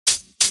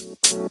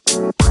What's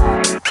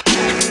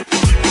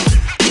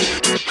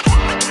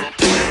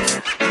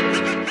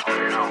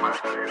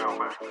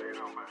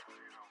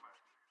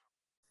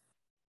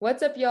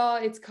up, y'all?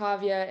 It's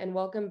Kavya, and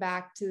welcome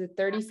back to the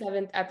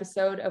 37th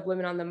episode of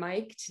Women on the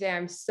Mic. Today,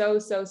 I'm so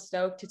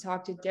stoked to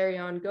talk to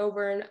Darion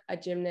Goburn, a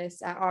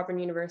gymnast at Auburn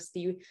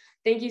University.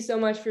 Thank you so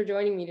much for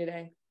joining me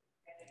today.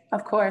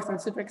 Of course, I'm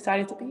super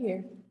excited to be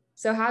here.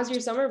 So how's your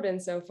summer been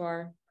so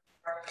far?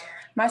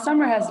 My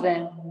summer has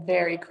been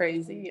very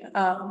crazy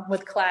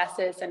with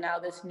classes and now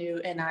this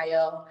new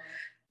NIL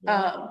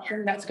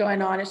thing that's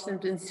going on. It's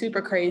been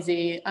super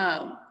crazy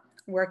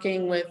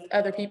working with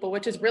other people,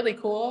 which is really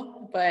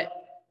cool, but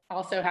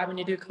also having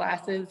to do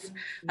classes.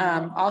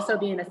 Also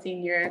being a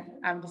senior,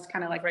 I'm just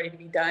kind of like ready to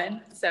be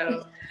done.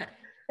 So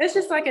it's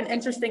just like an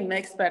interesting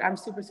mix, but I'm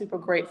super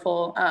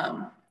grateful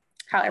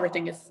how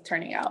everything is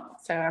turning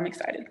out. So I'm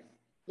excited.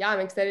 Yeah,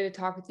 I'm excited to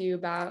talk with you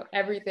about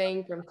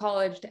everything from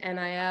college to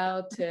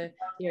NIL to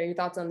your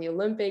thoughts on the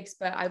Olympics.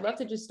 But I'd love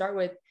to just start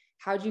with,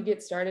 how'd you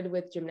get started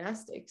with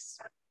gymnastics?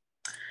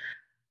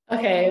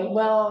 Okay,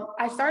 well,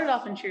 I started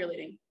off in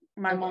cheerleading.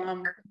 My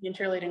mom in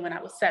cheerleading when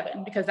I was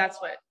 7 because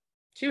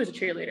she was a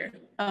cheerleader.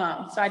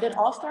 So I did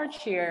all-star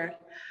cheer.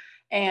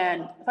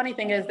 And funny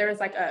thing is, there was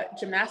like a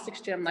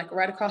gymnastics gym like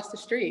right across the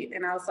street.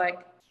 And I was like,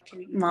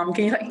 Mom,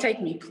 can you like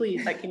take me,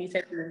 please? Like, can you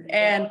take me?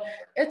 And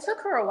it took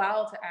her a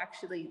while to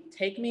actually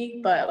take me.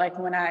 But like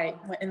when I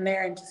went in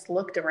there and just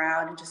looked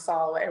around and just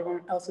saw what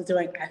everyone else was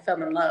doing, I fell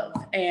in love.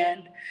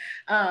 And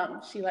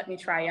she let me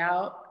try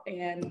out.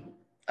 And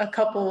a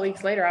couple of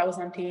weeks later, I was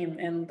on team,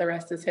 and the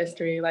rest is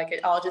history. Like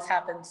it all just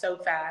happened so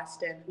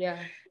fast. And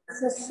it's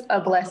just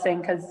a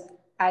blessing because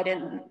I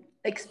didn't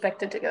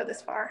expect it to go this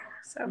far.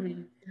 So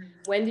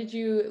when did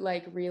you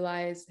like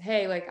realize,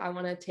 hey, like I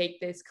want to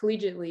take this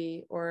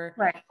collegiately or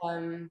like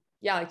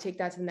take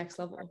that to the next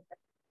level?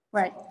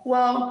 Right.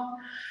 Well,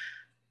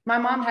 my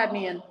mom had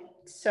me in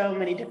so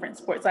many different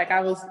sports. Like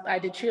I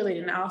did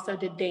cheerleading and I also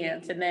did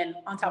dance. And then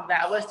on top of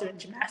that, I was doing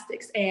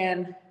gymnastics,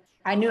 and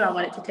I knew I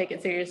wanted to take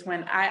it serious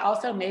when I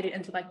also made it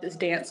into like this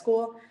dance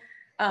school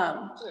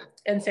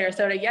in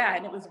Sarasota. Yeah.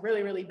 And it was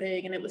really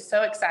big and it was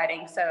so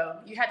exciting. So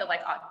you had to like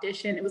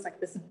audition. It was like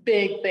this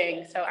big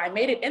thing. So I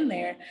made it in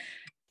there,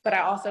 but I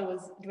also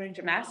was doing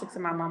gymnastics,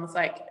 and my mom was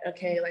like,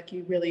 okay, like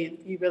you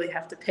really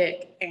have to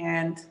pick.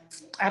 And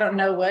I don't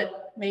know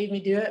what made me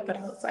do it, but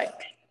I was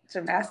like,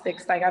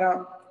 gymnastics, like I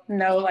don't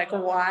know like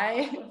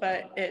why,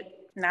 but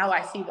now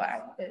I see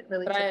why it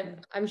really.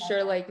 But I'm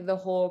sure like the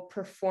whole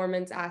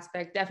performance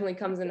aspect definitely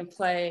comes into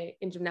play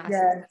in gymnastics.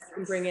 Yes.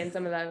 And bring in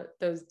some of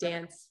those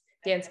dance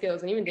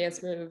skills and even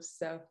dance moves.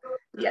 So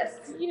yes,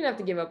 you didn't have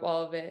to give up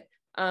all of it.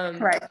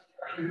 Right.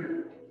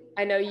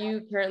 I know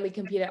you currently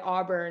compete at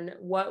Auburn.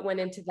 What went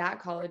into that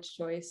college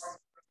choice?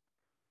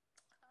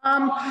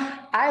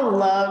 I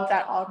love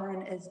that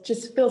Auburn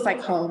just feels like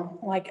home.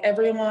 Like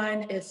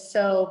everyone is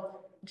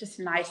so just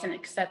nice and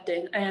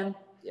accepting. And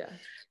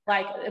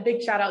like a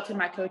big shout out to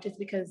my coaches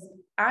because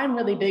I'm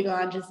really big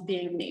on just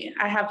being me.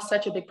 I have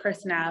such a big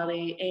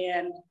personality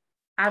and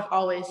I've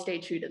always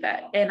stayed true to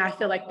that. And I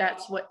feel like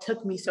that's what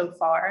took me so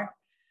far.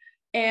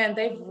 And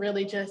they've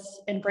really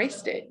just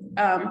embraced it.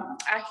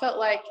 I felt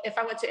like if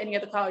I went to any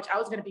other college, I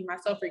was going to be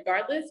myself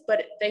regardless,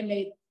 but they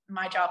made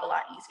my job a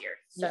lot easier.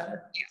 So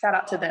shout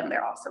out to them.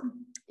 They're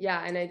awesome.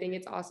 Yeah. And I think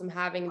it's awesome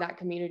having that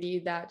community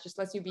that just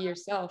lets you be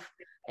yourself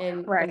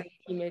and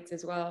teammates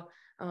as well.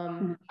 I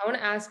want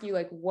to ask you,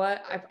 like,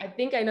 what I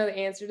think I know the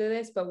answer to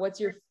this, but what's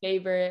your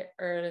favorite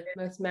or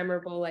most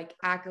memorable like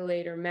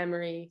accolade or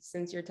memory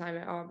since your time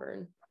at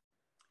Auburn?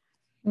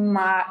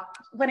 My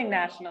winning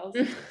nationals.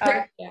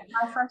 My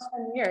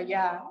freshman year.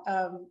 Yeah.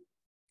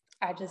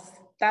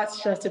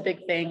 That's just a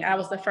big thing. I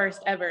was the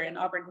first ever in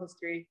Auburn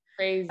history.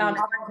 Crazy.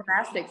 Auburn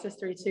gymnastics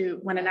history to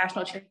win a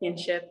national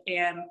championship.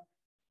 And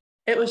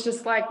it was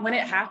just like, when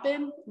it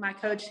happened, my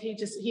coach,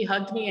 he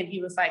hugged me and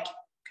he was like,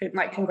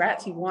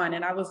 congrats, you won.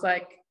 And I was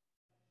like,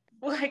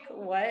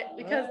 what?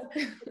 Because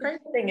the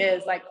crazy thing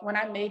is, like, when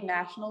I made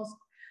nationals,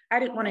 I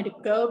didn't want to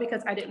go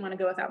because I didn't want to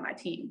go without my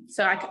team.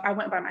 So I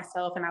went by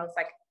myself, and I was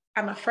like,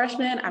 I'm a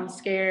freshman, I'm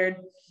scared.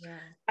 Yeah.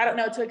 I don't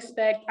know what to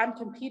expect. I'm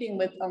competing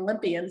with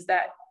Olympians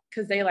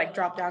because they like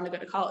drop down to go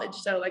to college.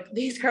 So like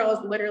these girls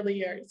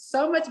literally are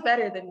so much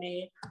better than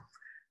me.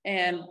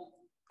 And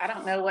I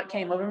don't know what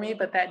came over me,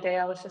 but that day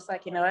I was just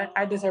like, you know what,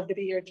 I deserve to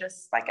be here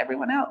just like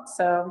everyone else.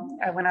 So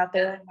I went out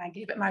there and I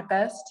gave it my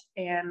best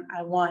and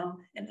I won.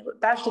 And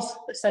that's just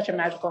such a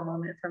magical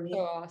moment for me. So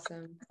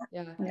awesome.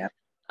 Yeah.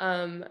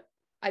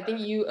 I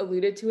think you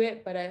alluded to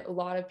it, but a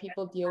lot of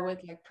people deal with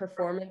like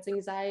performance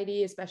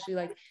anxiety, especially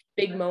like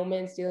big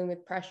moments, dealing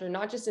with pressure,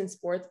 not just in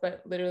sports,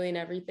 but literally in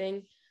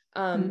everything.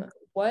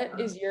 What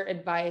is your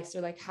advice,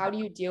 or like, how do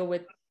you deal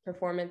with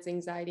performance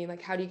anxiety? And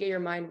like, how do you get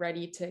your mind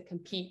ready to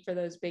compete for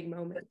those big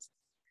moments?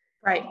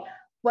 Right.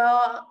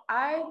 Well,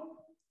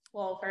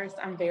 first,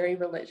 I'm very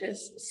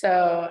religious.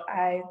 So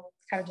I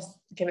kind of just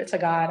give it to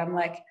God. I'm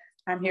like,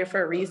 I'm here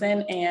for a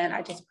reason. And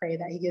I just pray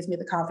that he gives me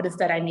the confidence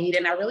that I need.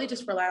 And I really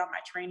just rely on my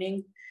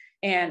training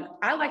And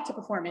I like to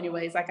perform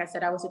anyways. Like I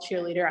said, I was a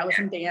cheerleader, I was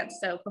in dance.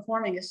 So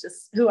performing is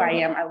just who I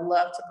am. I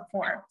love to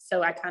perform.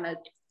 So I kind of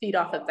feed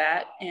off of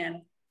that.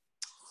 And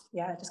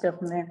yeah, just go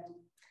from there.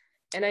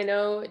 And I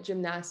know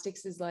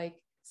gymnastics is like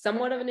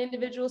somewhat of an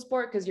individual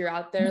sport because you're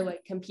out there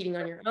like competing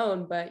on your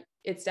own, but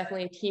it's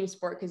definitely a team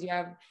sport because you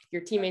have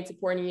your teammates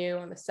supporting you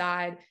on the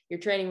side, you're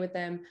training with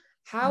them.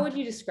 How would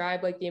you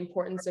describe like the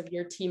importance of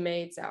your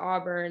teammates at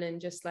Auburn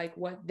and just like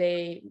what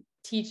they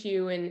teach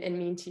you and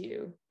mean to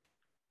you?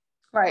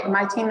 Right.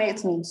 My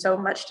teammates mean so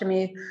much to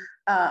me.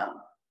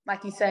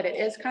 Like you said, it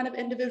is kind of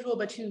individual,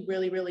 but you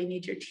really, really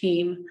need your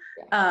team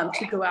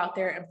to go out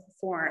there and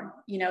perform.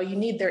 You know, you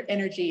need their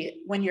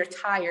energy when you're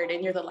tired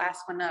and you're the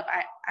last one up.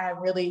 I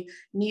really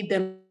need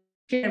them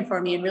cheering for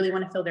me and really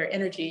want to feel their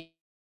energy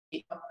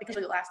because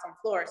we're the last on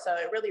floor. So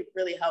it really,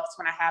 really helps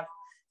when I have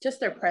just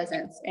their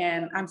presence.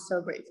 And I'm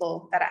so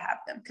grateful that I have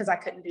them because I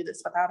couldn't do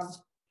this without them.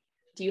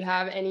 Do you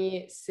have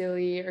any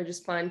silly or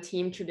just fun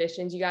team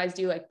traditions? You guys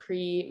do like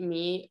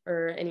pre-meet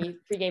or any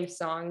pre-game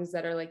songs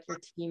that are like your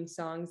team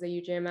songs that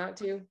you jam out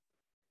to?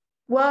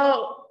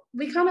 Well,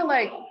 we kind of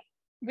like,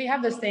 we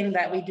have this thing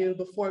that we do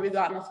before we go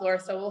out on the floor.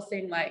 So we'll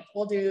sing like,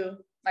 we'll do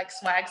like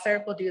Swag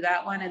Surf, we'll do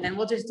that one. And then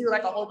we'll just do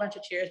like a whole bunch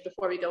of cheers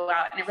before we go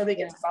out. And it really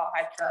gets us all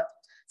hyped up.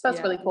 So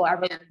that's really cool. I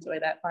really enjoy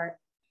that part.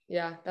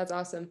 Yeah, that's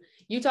awesome.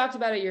 You talked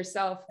about it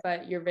yourself,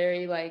 but you're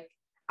very like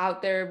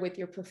out there with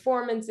your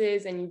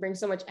performances and you bring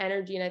so much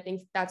energy. And I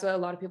think that's what a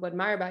lot of people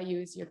admire about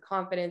you is your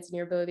confidence and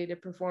your ability to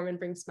perform and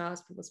bring smiles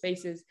to people's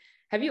faces.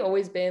 Have you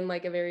always been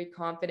like a very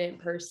confident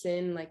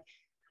person? Like,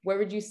 where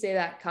would you say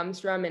that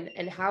comes from?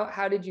 And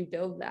how did you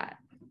build that?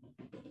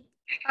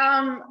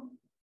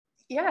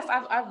 Yes,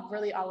 I've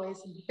really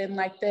always been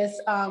like this.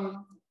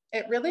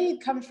 It really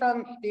comes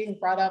from being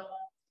brought up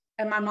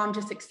and my mom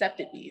just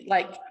accepted me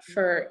like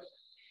for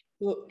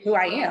who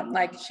I am.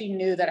 Like she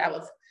knew that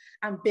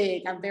I'm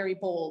big, I'm very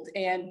bold,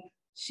 and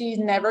she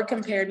never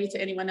compared me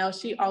to anyone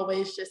else. She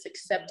always just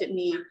accepted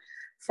me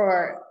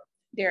for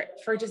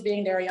just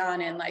being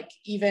Darian, and like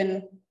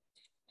even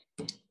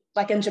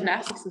like in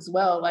gymnastics as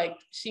well. Like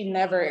she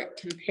never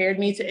compared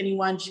me to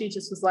anyone. She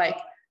just was like,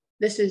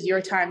 this is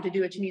your time to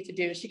do what you need to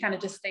do. She kind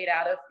of just stayed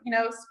out of,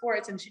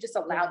 sports, and she just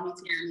allowed me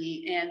to be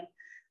me. And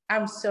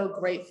I'm so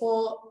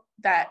grateful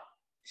that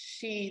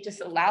she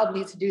just allowed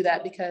me to do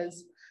that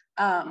because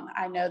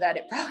I know that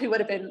it probably would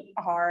have been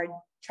hard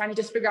trying to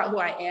just figure out who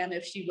I am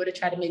if she would have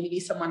tried to make me be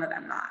someone that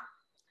I'm not.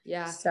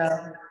 Yeah.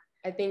 So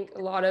I think a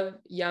lot of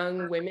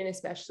young women,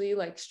 especially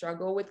like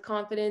struggle with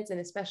confidence, and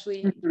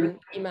especially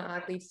female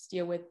athletes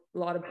deal with a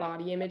lot of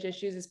body image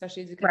issues,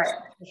 especially as it comes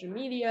to social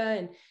media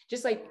and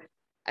just like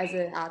as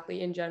an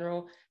athlete in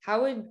general.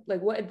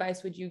 What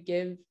advice would you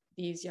give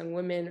these young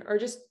women or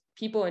just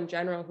people in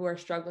general who are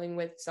struggling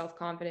with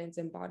self-confidence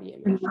and body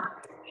image?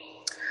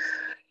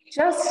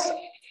 Just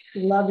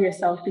love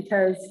yourself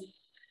because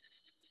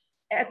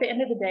at the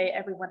end of the day,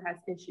 everyone has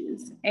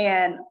issues.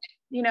 And,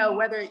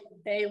 whether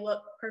they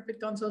look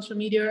perfect on social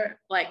media,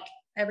 like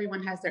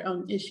everyone has their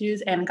own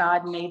issues and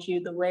God made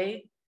you the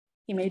way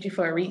he made you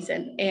for a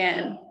reason.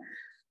 And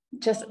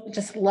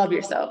just love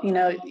yourself.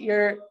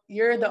 You're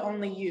the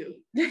only you,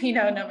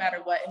 no matter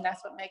what. And I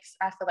feel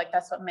like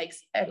that's what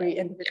makes every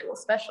individual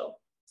special.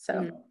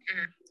 So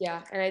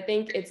yeah, and I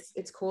think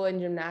it's cool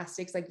in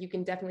gymnastics. Like you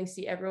can definitely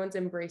see everyone's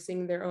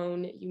embracing their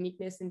own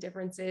uniqueness and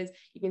differences.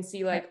 You can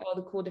see like all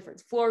the cool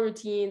different floor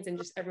routines and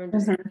just everyone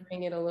just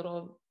giving it a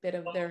little bit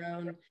of their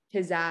own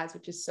pizzazz,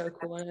 which is so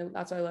cool. And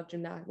that's why I love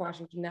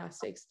watching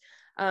gymnastics.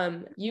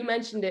 You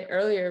mentioned it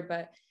earlier,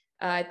 but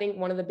I think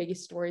one of the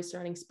biggest stories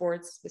surrounding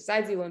sports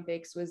besides the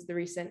Olympics was the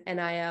recent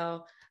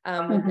NIL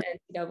with the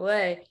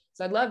NCAA.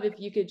 So I'd love if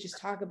you could just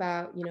talk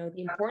about, the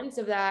importance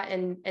of that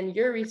and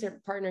your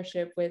recent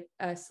partnership with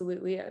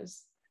Salute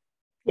Leos.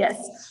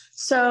 Yes.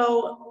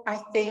 So I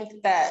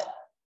think that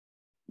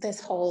this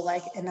whole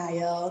like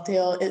NIL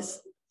deal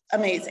is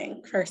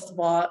amazing, first of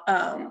all,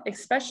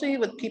 especially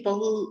with people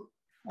who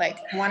like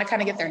want to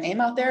kind of get their name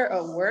out there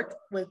or work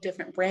with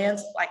different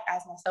brands. Like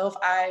as myself,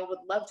 I would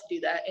love to do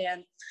that.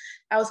 And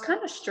I was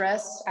kind of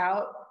stressed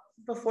out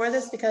before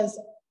this because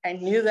I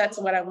knew that's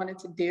what I wanted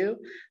to do,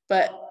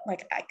 but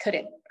like I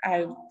couldn't.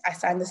 I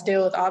signed this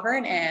deal with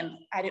Auburn and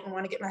I didn't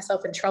want to get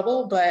myself in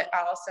trouble, but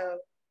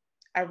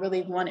I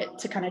really wanted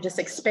to kind of just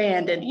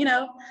expand and,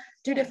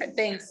 do different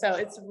things. So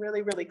it's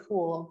really, really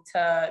cool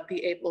to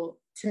be able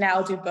to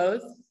now do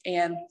both.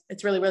 And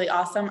it's really, really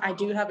awesome. I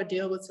do have a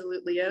deal with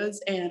Salute Leos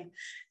and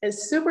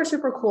it's super,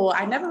 super cool.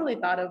 I never really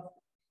thought of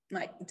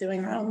like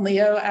doing my own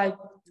Leo.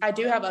 I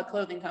do have a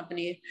clothing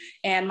company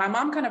and my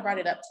mom kind of brought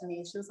it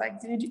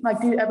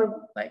do you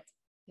ever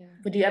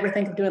would you ever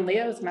think of doing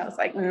Leos? And I was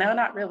like, no,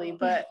 not really.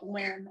 But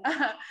when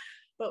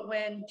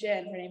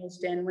Jen, her name is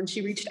Jen, when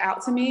she reached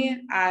out to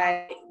me,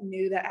 I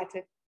knew that I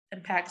could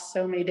impact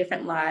so many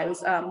different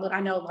lives. I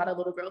know a lot of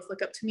little girls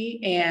look up to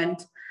me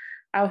and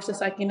I was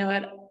just like, you know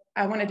what?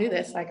 I want to do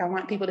this. Like, I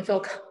want people to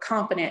feel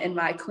confident in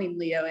my Queen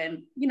Leo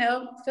and,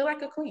 feel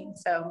like a queen.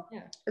 So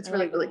it's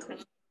really, really cool.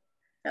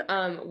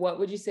 Yep. What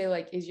would you say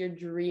like is your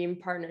dream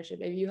partnership?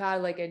 If you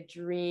had like a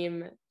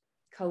dream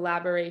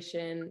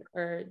collaboration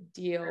or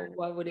deal,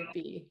 what would it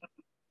be?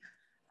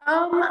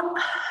 I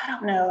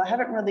don't know. I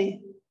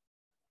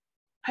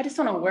just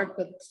want to work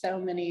with so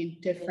many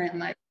different,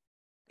 like,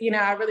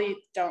 I really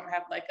don't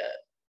have like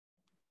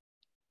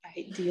a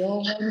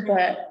ideal one,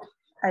 but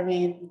I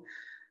mean,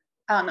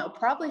 I don't know,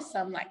 probably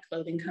some like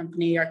clothing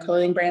company or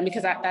clothing brand,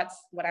 because that's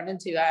what I'm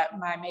into.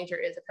 My major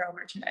is apparel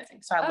merchandising.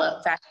 So I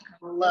love fashion. I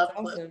love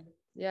clothes. Awesome.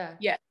 Yeah.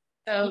 Yeah.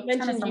 So you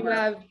mentioned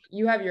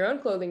you have your own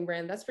clothing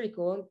brand. That's pretty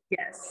cool.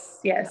 Yes.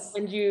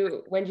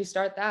 When you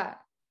start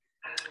that?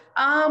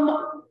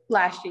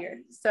 Last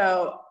year.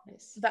 So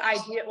Nice. the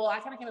idea, well, I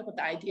kind of came up with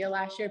the idea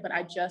last year, but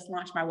I just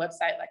launched my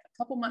website like a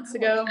couple months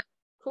ago.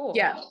 Cool.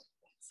 Yeah.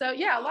 So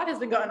yeah, a lot has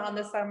been going on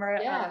this summer.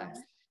 Yeah.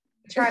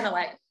 Trying to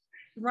like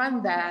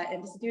run that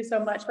and just do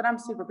so much, but I'm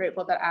super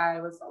grateful that I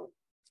was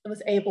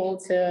able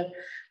to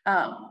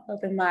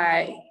open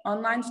my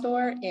online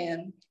store,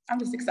 and I'm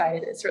just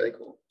excited. It's really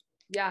cool.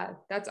 Yeah,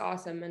 that's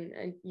awesome.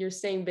 And you're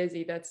staying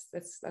busy. That's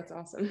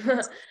awesome.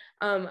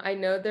 I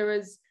know there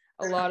was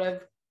a lot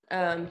of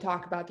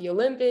talk about the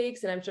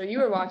Olympics, and I'm sure you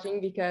were watching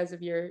because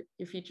of your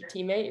future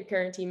teammate, your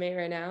current teammate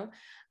right now.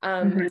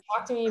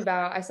 Talk to me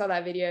about, I saw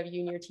that video of you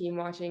and your team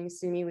watching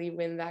Suni Lee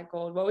win that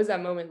gold. What was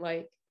that moment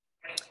like?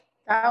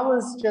 That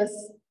was just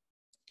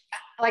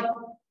like,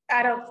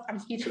 I'm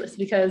speechless,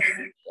 because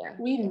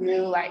we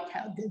knew like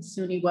how good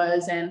Suni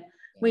was, and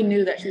we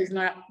knew that she was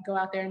going to go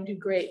out there and do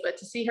great, but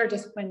to see her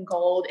just win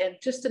gold and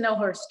just to know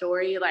her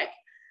story, like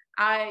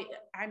I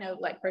know,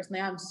 like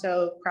personally, I'm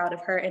so proud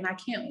of her, and I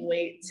can't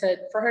wait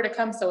for her to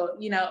come. So,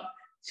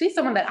 she's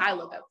someone that I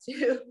look up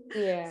to.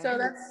 Yeah. So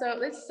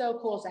it's so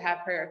cool to have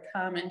her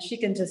come, and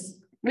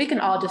we can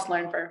all just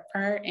learn from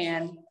her,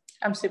 and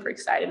I'm super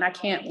excited, and I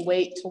can't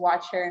wait to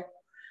watch her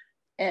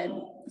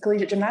in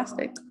collegiate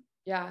gymnastics.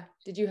 Yeah.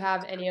 Did you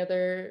have any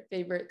other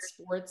favorite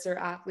sports or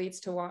athletes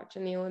to watch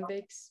in the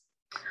Olympics?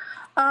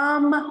 I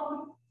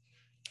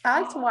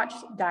like to watch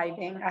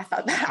diving. I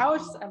thought that I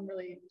was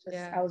very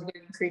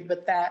intrigued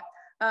with that.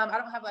 I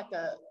don't have like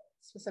a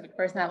specific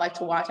person I like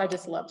to watch. I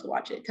just love to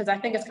watch it because I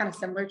think it's kind of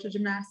similar to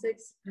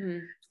gymnastics.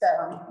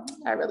 So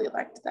I really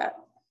liked that.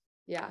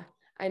 Yeah.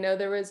 I know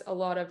there was a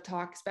lot of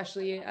talk,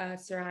 especially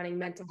surrounding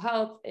mental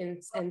health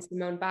and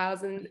Simone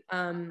Biles in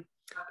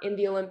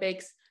the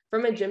Olympics.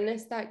 From a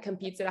gymnast that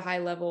competes at a high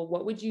level,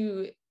 what would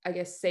you, I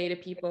guess, say to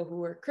people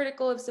who are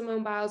critical of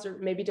Simone Biles or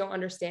maybe don't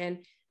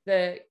understand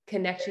the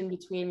connection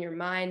between your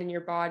mind and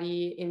your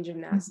body in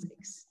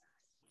gymnastics?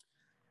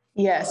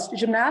 Yes,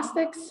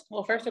 gymnastics.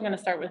 Well, first I'm going to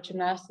start with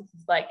gymnastics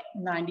is like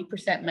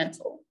 90%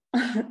 mental.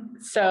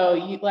 So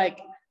you like,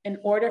 in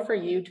order for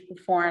you to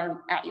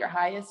perform at your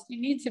highest,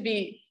 you need to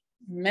be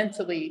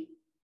mentally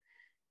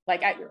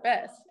like at your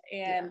best.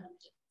 And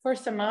for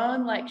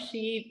Simone, like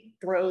she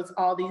throws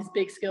all these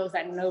big skills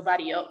that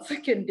nobody else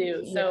can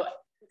do. So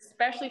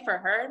especially for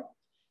her,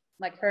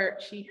 like her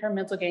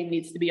mental game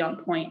needs to be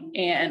on point.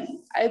 And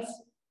it's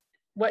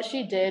what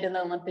she did in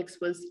the Olympics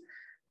was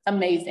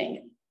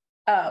amazing.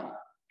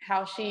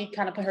 How she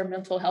kind of put her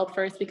mental health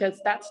first, because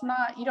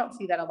you don't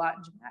see that a lot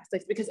in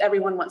gymnastics, because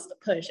everyone wants to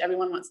push,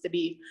 everyone wants to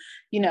be,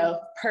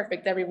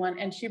 perfect, everyone.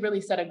 And she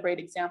really set a great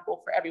example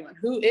for everyone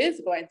who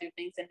is going through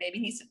things and maybe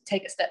needs to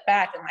take a step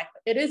back and like,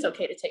 it is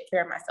okay to take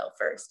care of myself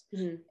first.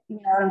 You know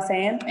what I'm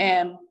saying?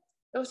 And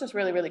it was just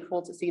really, really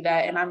cool to see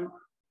that. And I'm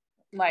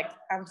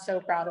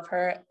so proud of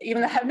her,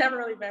 even though I've never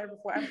really met her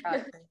before. I'm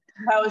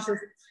proud of her.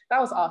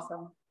 That was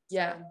awesome.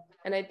 Yeah.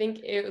 And I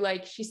think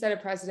she set a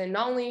precedent,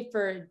 not only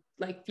for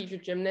like future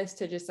gymnasts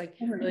to just like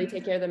really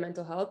take care of their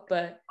mental health,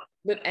 but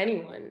with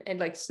anyone and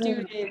like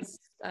students,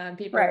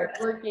 people who are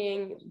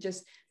working,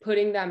 just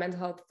putting that mental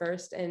health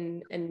first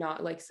and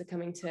not like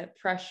succumbing to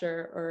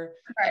pressure or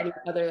any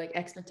other like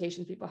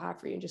expectations people have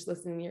for you, and just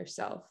listening to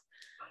yourself.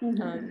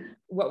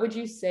 What would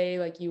you say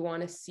like you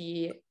want to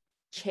see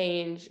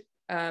change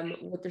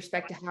with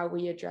respect to how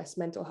we address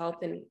mental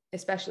health and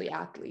especially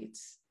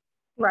athletes?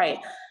 Right.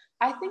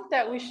 I think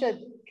that we should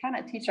kind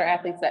of teach our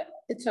athletes that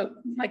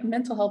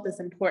mental health is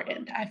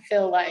important. I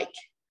feel like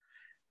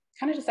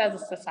kind of just as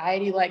a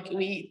society, like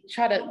we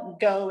try to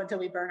go until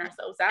we burn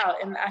ourselves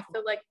out. And I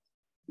feel like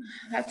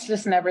that's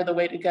just never the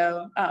way to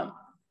go.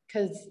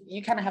 Because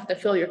you kind of have to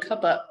fill your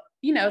cup up,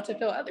 to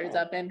fill others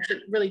up and to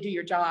really do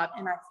your job.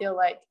 And I feel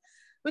like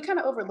we kind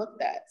of overlook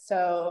that.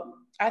 So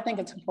I think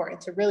it's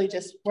important to really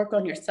just work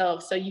on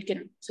yourself so you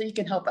can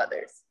help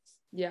others.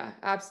 Yeah,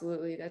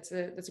 absolutely. That's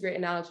a great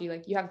analogy.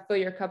 Like you have to fill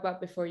your cup up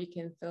before you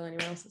can fill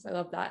anyone else's. I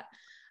love that.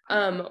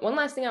 One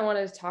last thing I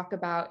wanted to talk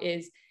about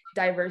is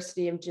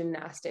diversity of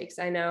gymnastics.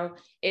 I know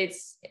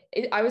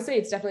I would say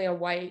it's definitely a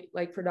white,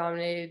 like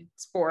predominated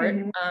sport.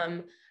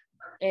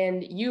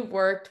 And you've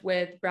worked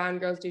with Brown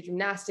Girls Do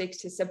Gymnastics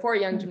to support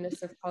young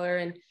gymnasts of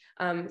color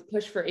and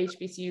push for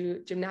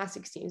HBCU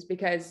gymnastics teams,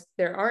 because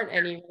there aren't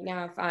any right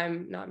now, if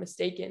I'm not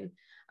mistaken.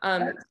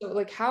 So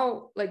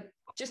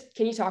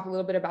can you talk a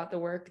little bit about the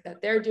work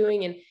that they're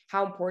doing and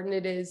how important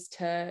it is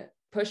to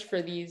push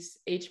for these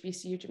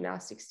HBCU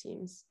gymnastics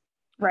teams?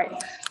 Right.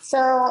 So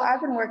I've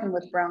been working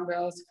with Brown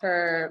Girls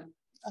for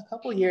a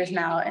couple years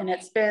now, and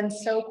it's been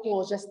so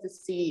cool just to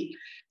see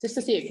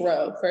it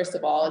grow. First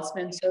of all, it's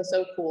been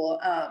so cool.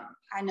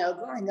 I know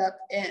growing up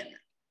in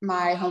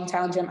my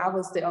hometown gym, I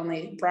was the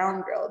only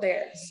brown girl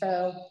there,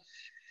 so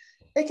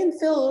it can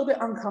feel a little bit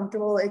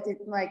uncomfortable. It can,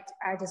 like,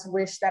 I just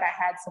wish that I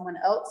had someone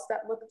else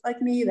that looked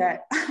like me,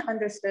 that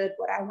understood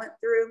what I went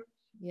through.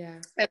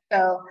 Yeah. And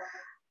so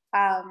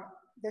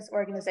this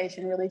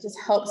organization really just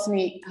helps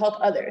me help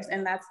others,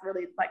 and that's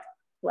really like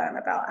what I'm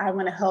about. I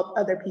want to help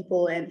other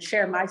people and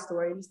share my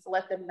story, just to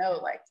let them know,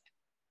 like,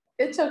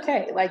 it's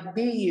okay. Like,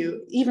 be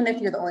you, even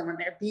if you're the only one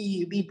there. Be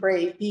you, be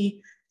brave,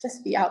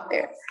 just be out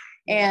there.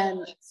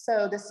 And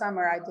so this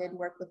summer I did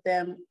work with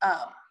them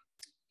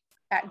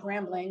at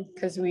Grambling,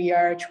 because we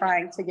are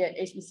trying to get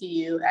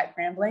HBCU at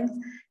Grambling.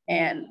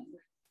 And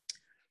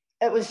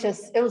it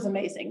was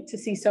amazing to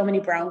see so many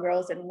brown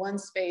girls in one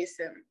space,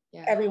 and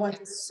everyone's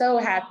just so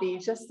happy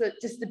just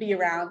to be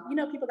around,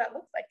 people that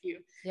look like you.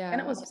 And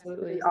it was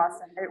really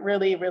awesome. It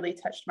really, really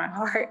touched my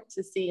heart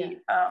to see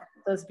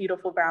those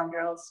beautiful brown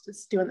girls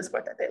just doing the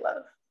sport that they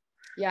love.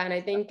 Yeah, and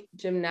I think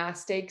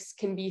gymnastics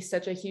can be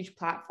such a huge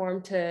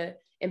platform to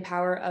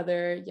empower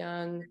other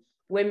young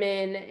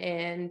women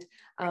and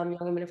young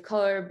women of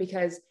color,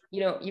 because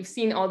you've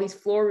seen all these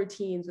floor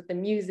routines with the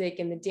music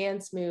and the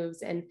dance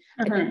moves, and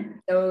I think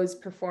those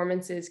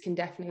performances can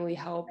definitely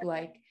help,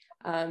 like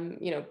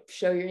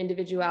show your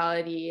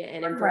individuality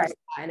and embrace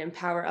that and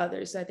empower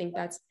others. So I think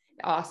that's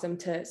awesome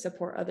to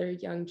support other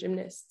young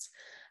gymnasts.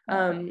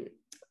 I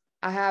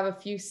have a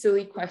few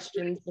silly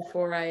questions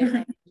before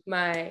I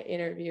my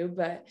interview,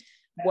 but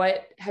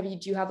do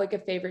you have like a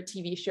favorite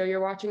TV show you're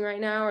watching right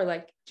now, or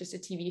like just a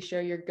TV show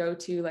your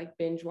go-to, like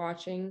binge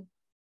watching?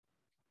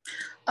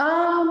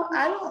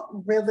 I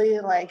don't really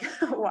like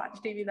watch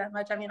TV that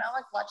much. I mean, I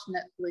like watching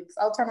Netflix.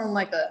 I'll turn on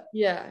like I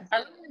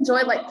really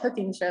enjoy like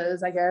cooking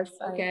shows, I guess.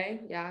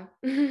 Okay, yeah.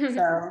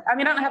 So I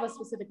mean, I don't have a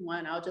specific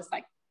one. I'll just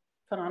like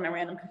put on a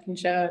random cooking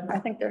show. I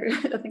think they're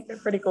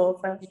pretty cool.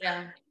 So.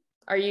 Yeah.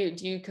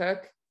 Do you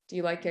cook? Do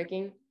you like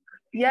cooking?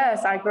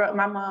 Yes, I grew up.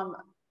 My mom,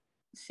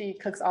 she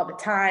cooks all the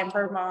time.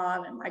 Her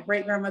mom and my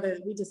great grandmother,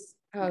 we just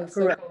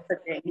grew up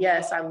cooking.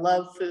 Yes, I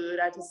love food.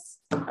 I just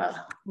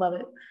love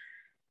it.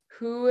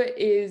 Who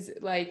is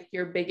like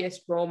your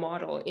biggest role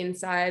model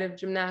inside of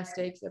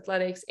gymnastics,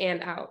 athletics,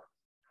 and out?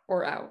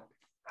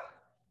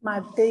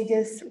 My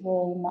biggest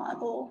role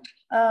model.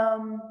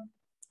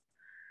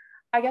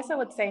 I guess I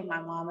would say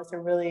my mom is a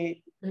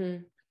really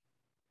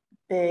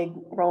big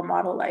role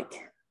model,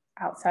 like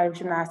outside of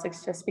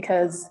gymnastics, just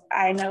because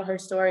I know her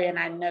story and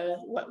I know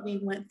what we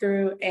went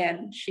through,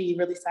 and she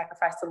really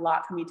sacrificed a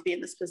lot for me to be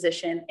in this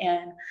position.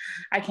 And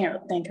I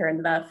can't thank her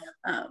enough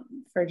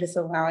for just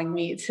allowing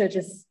me to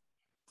just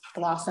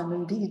blossom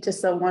and be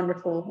just a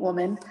wonderful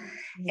woman.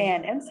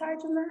 And inside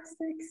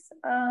gymnastics,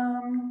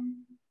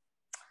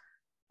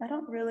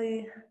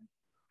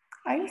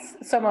 I guess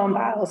Simone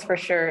Biles for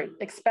sure,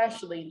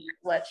 especially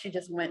what she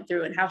just went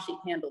through and how she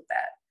handled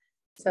that.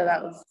 So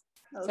that was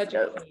such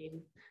dope. a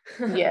queen.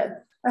 Yeah.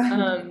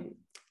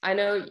 I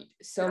know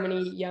so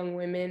many young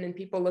women and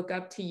people look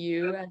up to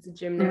you as a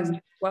gymnast.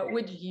 What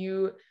would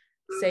you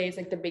say is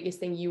like the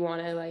biggest thing you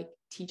want to like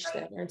teach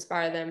them or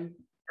inspire them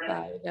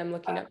by them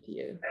looking up to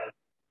you?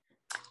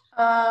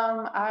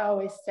 I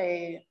always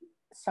say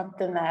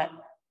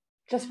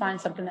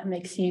find something that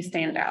makes you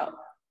stand out.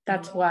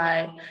 That's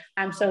why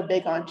I'm so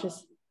big on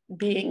just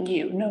being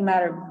you, no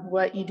matter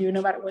what you do,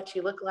 no matter what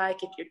you look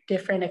like, if you're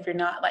different, if you're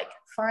not, like,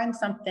 find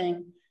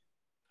something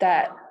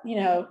that,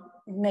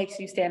 makes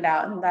you stand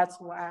out. And that's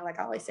why, like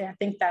I always say, I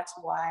think that's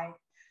why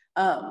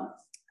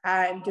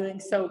I'm doing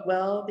so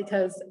well,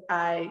 because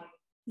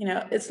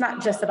it's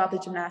not just about the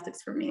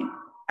gymnastics for me.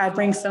 I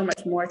bring so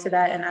much more to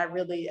that. And I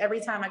really, every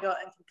time I go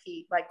and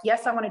compete, like,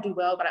 yes, I want to do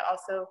well, but I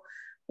also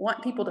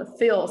want people to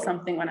feel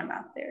something when I'm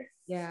out there.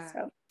 Yeah,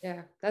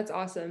 that's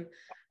awesome.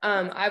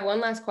 I have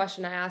one last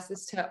question. I ask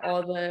this to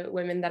all the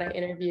women that I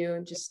interview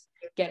and just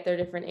get their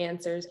different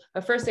answers.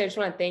 But first, I just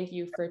want to thank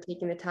you for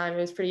taking the time.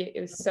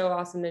 It was so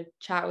awesome to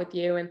chat with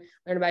you and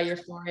learn about your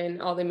story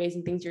and all the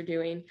amazing things you're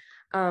doing.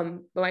 But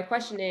my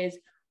question is,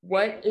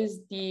 what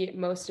is the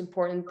most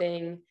important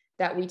thing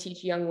that we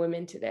teach young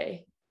women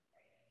today?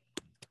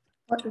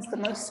 What is the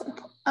most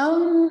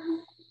important?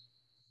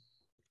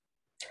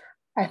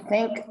 I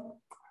think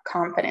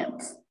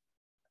confidence.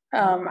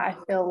 I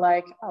feel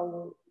like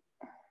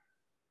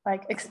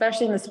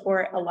especially in the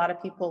sport, a lot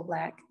of people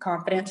lack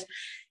confidence,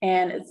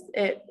 and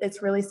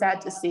it's really sad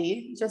to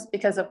see, just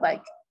because of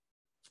like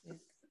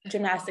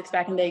gymnastics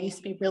back in the day used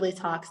to be really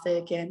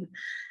toxic, and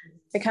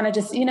it kind of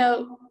just,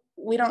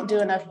 we don't do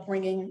enough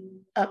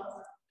bringing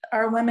up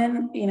our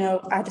women.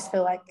 I just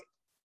feel like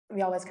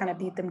we always kind of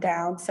beat them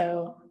down.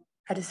 So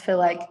I just feel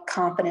like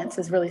confidence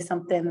is really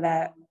something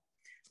that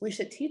we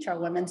should teach our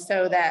women,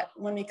 so that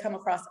when we come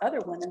across other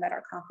women that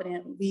are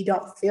confident, we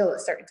don't feel a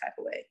certain type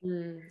of way.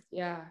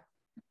 Yeah,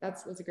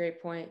 that's a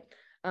great point.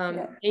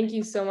 Thank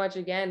you so much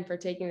again for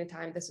taking the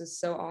time. This was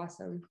so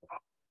awesome.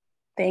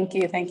 Thank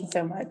you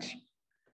so much.